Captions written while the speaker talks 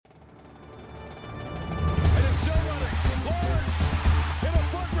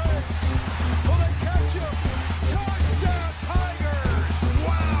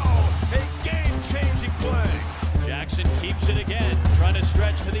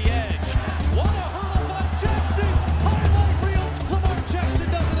the edge. What a hurdle by Jackson. Highlight reel. Lamar Jackson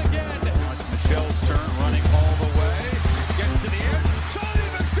does it again. It's Michelle's turn, running all the way. Gets to the edge. Sonny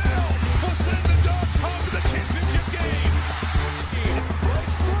Michel will send the Dogs home to the championship game.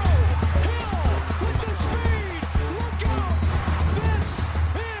 Breaks through. Hill with the speed. Look out. This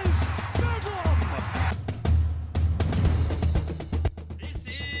is Bedlam. This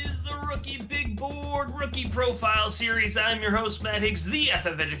is the Rookie Big Board Rookie Profile Series. I'm your host, Matt Higgs, the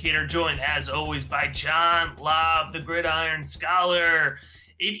FF Educator, joined as always by John Lobb, the Gridiron Scholar.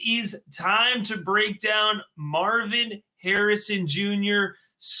 It is time to break down Marvin Harrison Jr.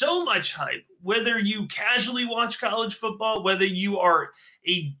 So much hype, whether you casually watch college football, whether you are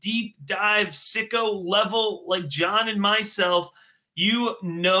a deep dive sicko level like John and myself, you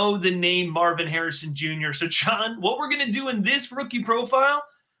know the name Marvin Harrison Jr. So John, what we're going to do in this rookie profile,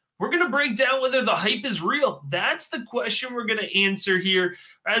 we're going to break down whether the hype is real. That's the question we're going to answer here.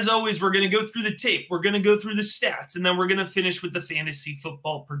 As always, we're going to go through the tape. We're going to go through the stats, and then we're going to finish with the fantasy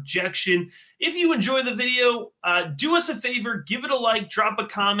football projection. If you enjoy the video, do us a favor, give it a like, drop a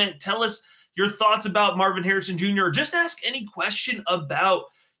comment, tell us your thoughts about Marvin Harrison Jr., or just ask any question about,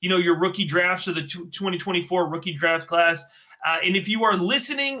 your rookie drafts or the 2024 rookie draft class. And if you are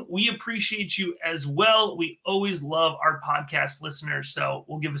listening, we appreciate you as well. We always love our podcast listeners, so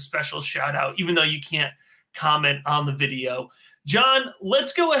we'll give a special shout out, even though you can't comment on the video. John,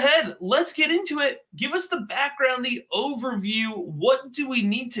 let's go ahead. Let's get into it. Give us the background, the overview. What do we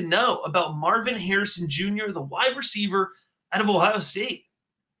need to know about Marvin Harrison Jr., the wide receiver out of Ohio State?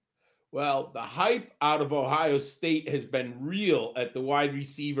 Well, the hype out of Ohio State has been real at the wide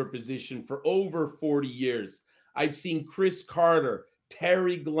receiver position for over 40 years. I've seen Chris Carter,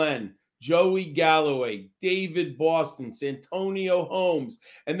 Terry Glenn, Joey Galloway, David Boston, Santonio Holmes,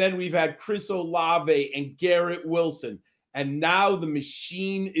 and then we've had Chris Olave and Garrett Wilson. And now the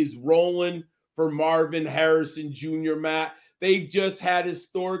machine is rolling for Marvin Harrison Jr., Matt. They've just had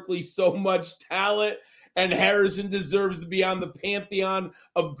historically so much talent, and Harrison deserves to be on the pantheon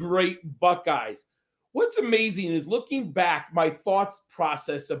of great Buckeyes. What's amazing is looking back, my thoughts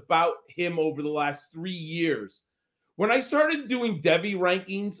process about him over the last 3 years. When I started doing Devy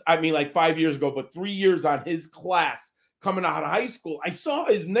rankings, like 5 years ago, but 3 years on his class coming out of high school, I saw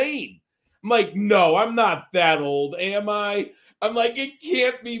his name. I'm like, no, I'm not that old, am I? I'm like, it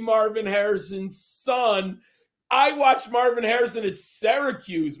can't be Marvin Harrison's son. I watched Marvin Harrison at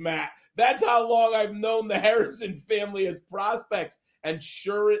Syracuse, Matt. That's how long I've known the Harrison family as prospects. And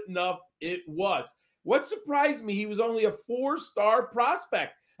sure enough, it was. What surprised me, he was only a 4-star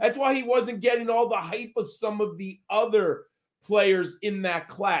prospect. That's why he wasn't getting all the hype of some of the other players in that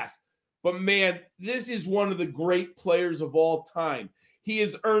class. But man, this is one of the great players of all time. He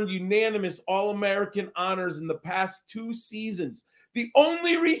has earned unanimous All-American honors in the past 2 seasons. The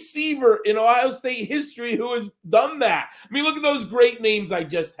only receiver in Ohio State history who has done that. Look at those great names I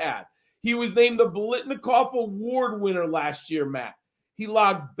just had. He was named the Biletnikoff Award winner last year, Matt. He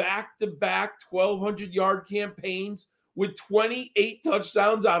logged back-to-back 1,200-yard campaigns with 28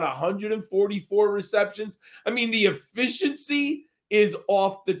 touchdowns on 144 receptions. The efficiency is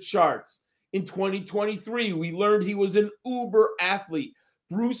off the charts. In 2023, we learned he was an uber athlete.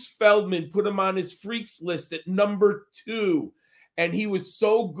 Bruce Feldman put him on his freaks list at number 2. And he was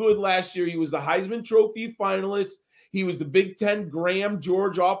so good last year. He was the Heisman Trophy finalist. He was the Big Ten Graham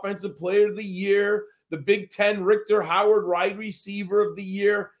George Offensive Player of the Year, the Big Ten Richter Howard Wide Receiver of the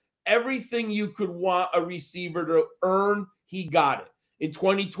Year. Everything you could want a receiver to earn, he got it. In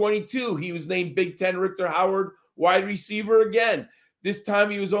 2022, he was named Big Ten Richter Howard Wide Receiver again. This time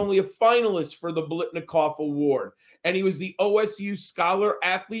he was only a finalist for the Biletnikoff Award, and he was the OSU Scholar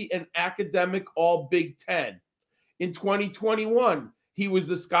Athlete and Academic All Big Ten. In 2021, he was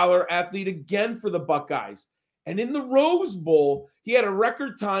the Scholar Athlete again for the Buckeyes. And in the Rose Bowl, he had a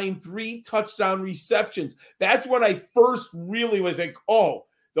record-tying 3 touchdown receptions. That's when I first really was like, oh,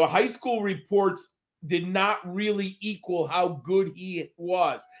 the high school reports did not really equal how good he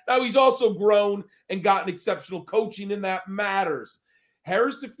was. Now, he's also grown and gotten exceptional coaching, and that matters.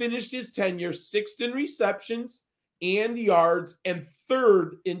 Harrison finished his tenure 6th in receptions and yards and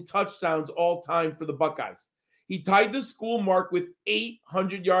 3rd in touchdowns all time for the Buckeyes. He tied the school mark with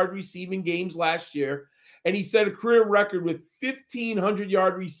 800-yard receiving games last year, and he set a career record with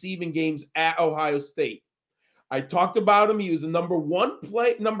 1,500-yard receiving games at Ohio State. I talked about him. He was the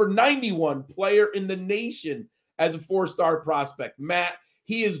number 91 player in the nation as a 4-star prospect. Matt,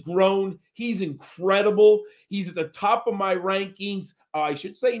 he has grown. He's incredible. He's at the top of my rankings. I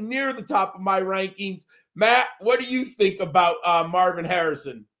should say near the top of my rankings. Matt, what do you think about Marvin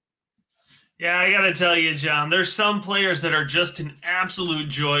Harrison? Yeah, I got to tell you, John, there's some players that are just an absolute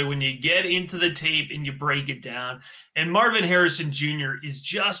joy when you get into the tape and you break it down. And Marvin Harrison Jr. is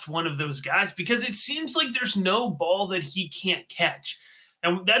just one of those guys because it seems like there's no ball that he can't catch.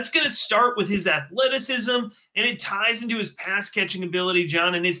 And that's going to start with his athleticism, and it ties into his pass catching ability,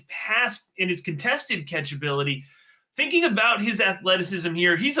 John, and his contested catch ability. Thinking about his athleticism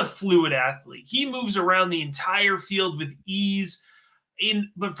here, he's a fluid athlete. He moves around the entire field with ease.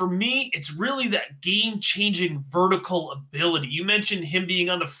 But for me, it's really that game-changing vertical ability. You mentioned him being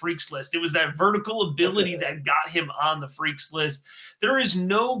on the freaks list. It was that vertical ability that got him on the freaks list. There is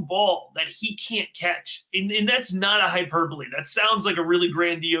no ball that he can't catch. And that's not a hyperbole. That sounds like a really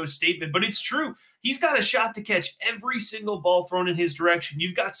grandiose statement, but it's true. He's got a shot to catch every single ball thrown in his direction.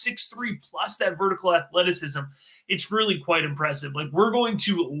 You've got 6'3" plus that vertical athleticism. It's really quite impressive. Like, we're going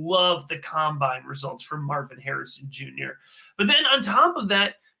to love the combine results from Marvin Harrison Jr. But then on top of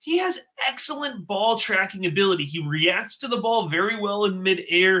that, he has excellent ball tracking ability. He reacts to the ball very well in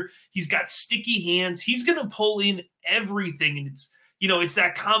midair. He's got sticky hands. He's going to pull in everything. And it's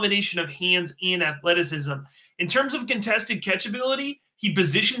that combination of hands and athleticism. In terms of contested catchability, he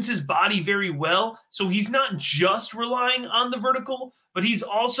positions his body very well. So he's not just relying on the vertical, but he's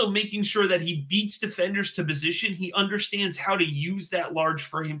also making sure that he beats defenders to position. He understands how to use that large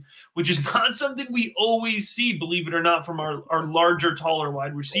frame, which is not something we always see, believe it or not, from our larger, taller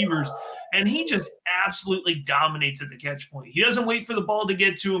wide receivers. And he just absolutely dominates at the catch point. He doesn't wait for the ball to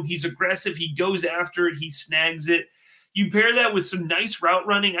get to him. He's aggressive. He goes after it. He snags it. You pair that with some nice route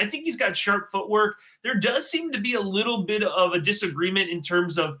running. I think he's got sharp footwork. There does seem to be a little bit of a disagreement in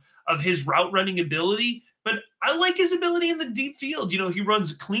terms of his route running ability, but I like his ability in the deep field. He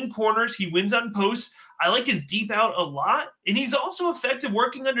runs clean corners. He wins on posts. I like his deep out a lot, and he's also effective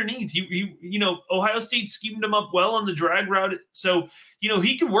working underneath. Ohio State schemed him up well on the drag route. So,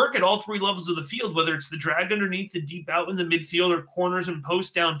 he can work at all three levels of the field, whether it's the drag underneath, the deep out in the midfield, or corners and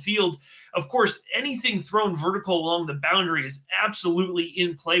posts downfield. Of course, anything thrown vertical along the boundary is absolutely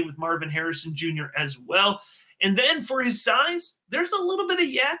in play with Marvin Harrison Jr. as well. And then for his size, there's a little bit of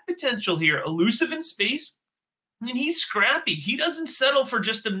yak potential here. Elusive in space, and he's scrappy. He doesn't settle for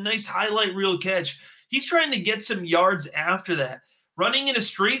just a nice highlight reel catch. He's trying to get some yards after that. Running in a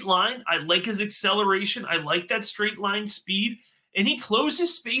straight line, I like his acceleration. I like that straight line speed. And he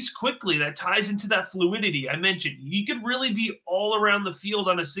closes space quickly. That ties into that fluidity I mentioned. He could really be all around the field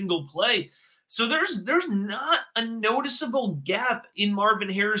on a single play. So there's not a noticeable gap in Marvin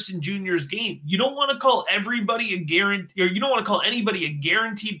Harrison Jr.'s game. You don't want to call everybody a guarantee, or you don't want to call anybody a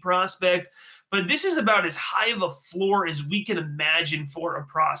guaranteed prospect, but this is about as high of a floor as we can imagine for a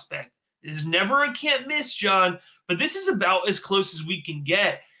prospect. It is never a can't miss, John, but this is about as close as we can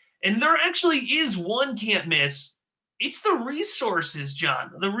get. And there actually is one can't miss. It's the resources,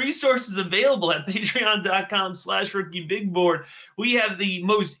 John. The resources available at patreon.com/rookiebigboard. We have the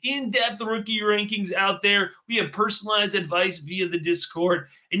most in-depth rookie rankings out there. We have personalized advice via the Discord.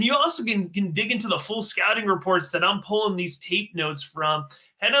 And you also can dig into the full scouting reports that I'm pulling these tape notes from.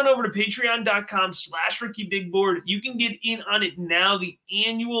 Head on over to patreon.com/rookiebigboard. You can get in on it now. The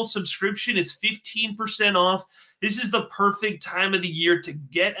annual subscription is 15% off. This is the perfect time of the year to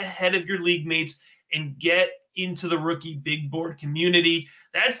get ahead of your league mates and get into the Rookie Big Board community.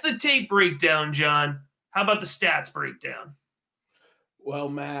 That's the tape breakdown, John. How about the stats breakdown? Well,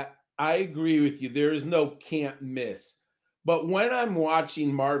 Matt, I agree with you. There is no can't miss. But when I'm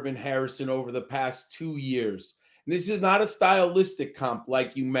watching Marvin Harrison over the past 2 years, and this is not a stylistic comp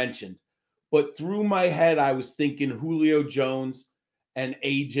like you mentioned, but through my head, I was thinking Julio Jones and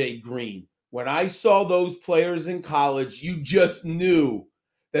AJ Green. When I saw those players in college, you just knew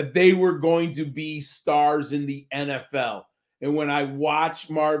that they were going to be stars in the NFL. And when I watch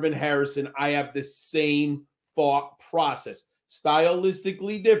Marvin Harrison, I have the same thought process.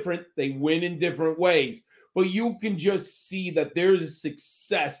 Stylistically different. They win in different ways. But you can just see that there's a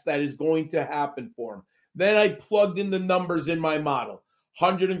success that is going to happen for him. Then I plugged in the numbers in my model.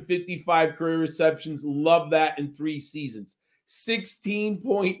 155 career receptions. Love that in 3 seasons.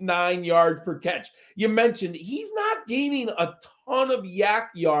 16.9 yards per catch. You mentioned he's not gaining a ton of yak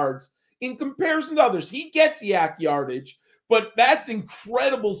yards in comparison to others. He gets yak yardage, but that's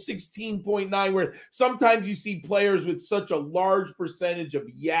incredible 16.9, where sometimes you see players with such a large percentage of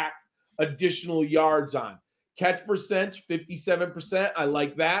yak additional yards on. Catch percentage, 57%. I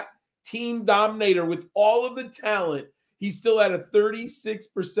like that. Team dominator with all of the talent. He's still at a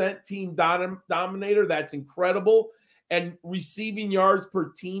 36% team dominator. That's incredible. And receiving yards per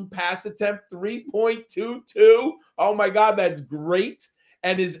team pass attempt, 3.22. Oh, my God, that's great.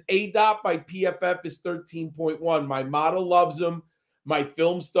 And his ADOT by PFF is 13.1. My model loves him. My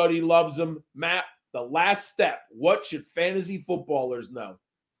film study loves him. Matt, the last step. What should fantasy footballers know?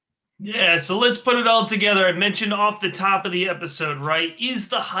 Yeah, so let's put it all together. I mentioned off the top of the episode, right? Is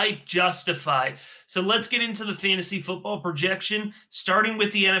the hype justified? So let's get into the fantasy football projection, starting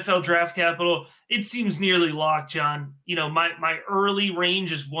with the NFL draft capital. It seems nearly locked, John. My early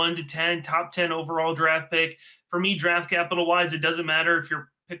range is 1 to 10, top 10 overall draft pick. For me, draft capital wise, it doesn't matter if you're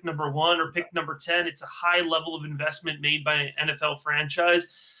pick number 1 or pick number 10. It's a high level of investment made by an NFL franchise.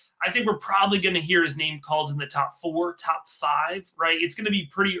 I think we're probably going to hear his name called in the top 4, top 5, right? It's going to be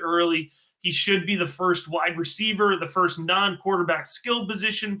pretty early. He should be the first wide receiver, the first non-quarterback skill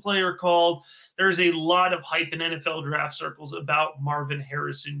position player called. There's a lot of hype in NFL draft circles about Marvin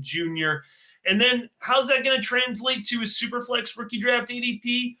Harrison Jr. And then how's that going to translate to his Superflex rookie draft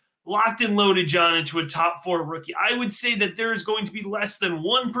ADP? Locked and loaded, John, into a top 4 rookie. I would say that there is going to be less than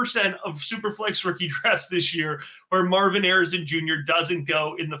 1% of Superflex rookie drafts this year where Marvin Harrison Jr. doesn't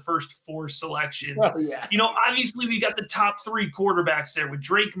go in the first 4 selections. Oh, yeah. Obviously we got the top 3 quarterbacks there with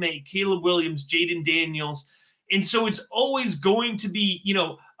Drake May, Caleb Williams, Jaden Daniels. And so it's always going to be,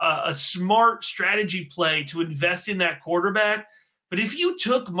 a smart strategy play to invest in that quarterback. But if you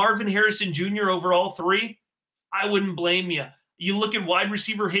took Marvin Harrison Jr. over all 3, I wouldn't blame you. You look at wide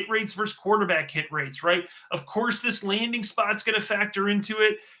receiver hit rates versus quarterback hit rates, right? Of course, this landing spot's going to factor into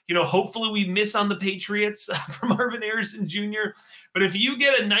it. Hopefully we miss on the Patriots for Marvin Harrison Jr. But if you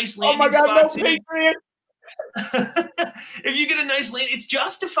get a nice landing spot, no Patriots. If you get a nice land, it's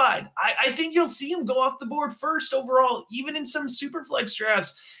justified. I think you'll see him go off the board first overall, even in some super flex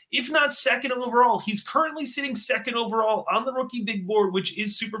drafts, if not second overall. He's currently sitting second overall on the rookie big board, which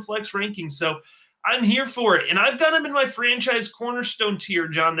is super flex ranking. So I'm here for it. And I've got him in my franchise cornerstone tier,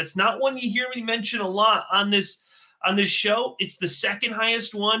 John. That's not one you hear me mention a lot on this show. It's the second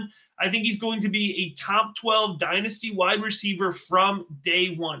highest one. I think he's going to be a top 12 dynasty wide receiver from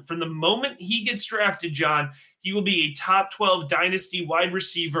day one. From the moment he gets drafted, John, he will be a top 12 dynasty wide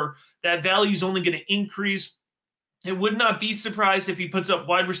receiver. That value is only going to increase. It would not be surprised if he puts up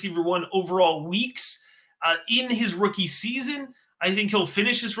wide receiver 1 overall weeks in his rookie season. I think he'll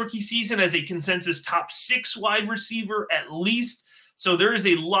finish his rookie season as a consensus top 6 wide receiver at least. So there is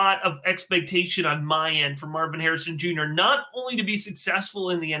a lot of expectation on my end for Marvin Harrison Jr., not only to be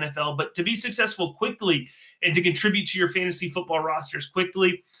successful in the NFL, but to be successful quickly and to contribute to your fantasy football rosters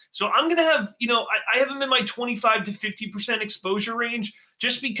quickly. So I'm going to have, I have him in my 25 to 50% exposure range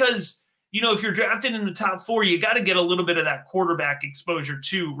just because, if you're drafted in the top 4, you got to get a little bit of that quarterback exposure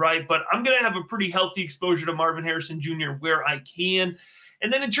too, right? But I'm going to have a pretty healthy exposure to Marvin Harrison Jr. where I can.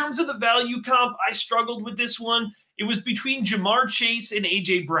 And then in terms of the value comp, I struggled with this one. It was between Jamar Chase and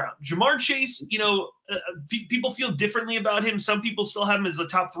A.J. Brown. Jamar Chase, people feel differently about him. Some people still have him as a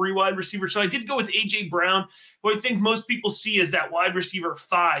top 3 wide receiver. So I did go with A.J. Brown, who I think most people see as that wide receiver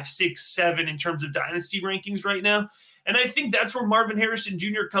 5, 6, 7 in terms of dynasty rankings right now. And I think that's where Marvin Harrison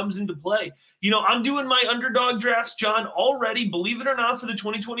Jr. comes into play. I'm doing my underdog drafts, John, already, believe it or not, for the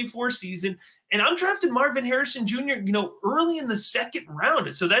 2024 season. And I'm drafting Marvin Harrison Jr., early in the second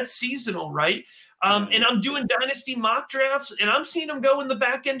round. So that's seasonal, right? And I'm doing dynasty mock drafts, and I'm seeing him go in the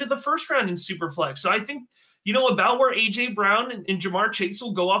back end of the first round in Superflex. So I think, about where A.J. Brown and Jamar Chase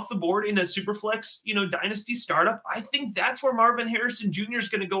will go off the board in a Superflex, dynasty startup. I think that's where Marvin Harrison Jr. is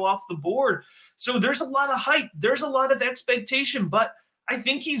going to go off the board. So there's a lot of hype. There's a lot of expectation, but I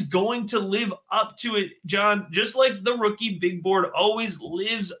think he's going to live up to it, John, just like the rookie big board always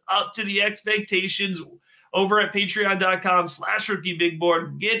lives up to the expectations over at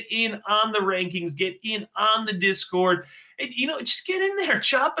patreon.com/rookiebigboard. Get in on the rankings, get in on the Discord. And, just get in there,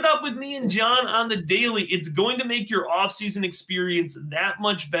 chop it up with me and John on the daily. It's going to make your offseason experience that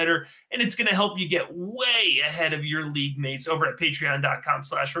much better, and it's going to help you get way ahead of your league mates over at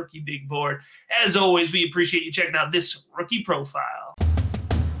patreon.com/rookiebigboard. As always, we appreciate you checking out this rookie profile.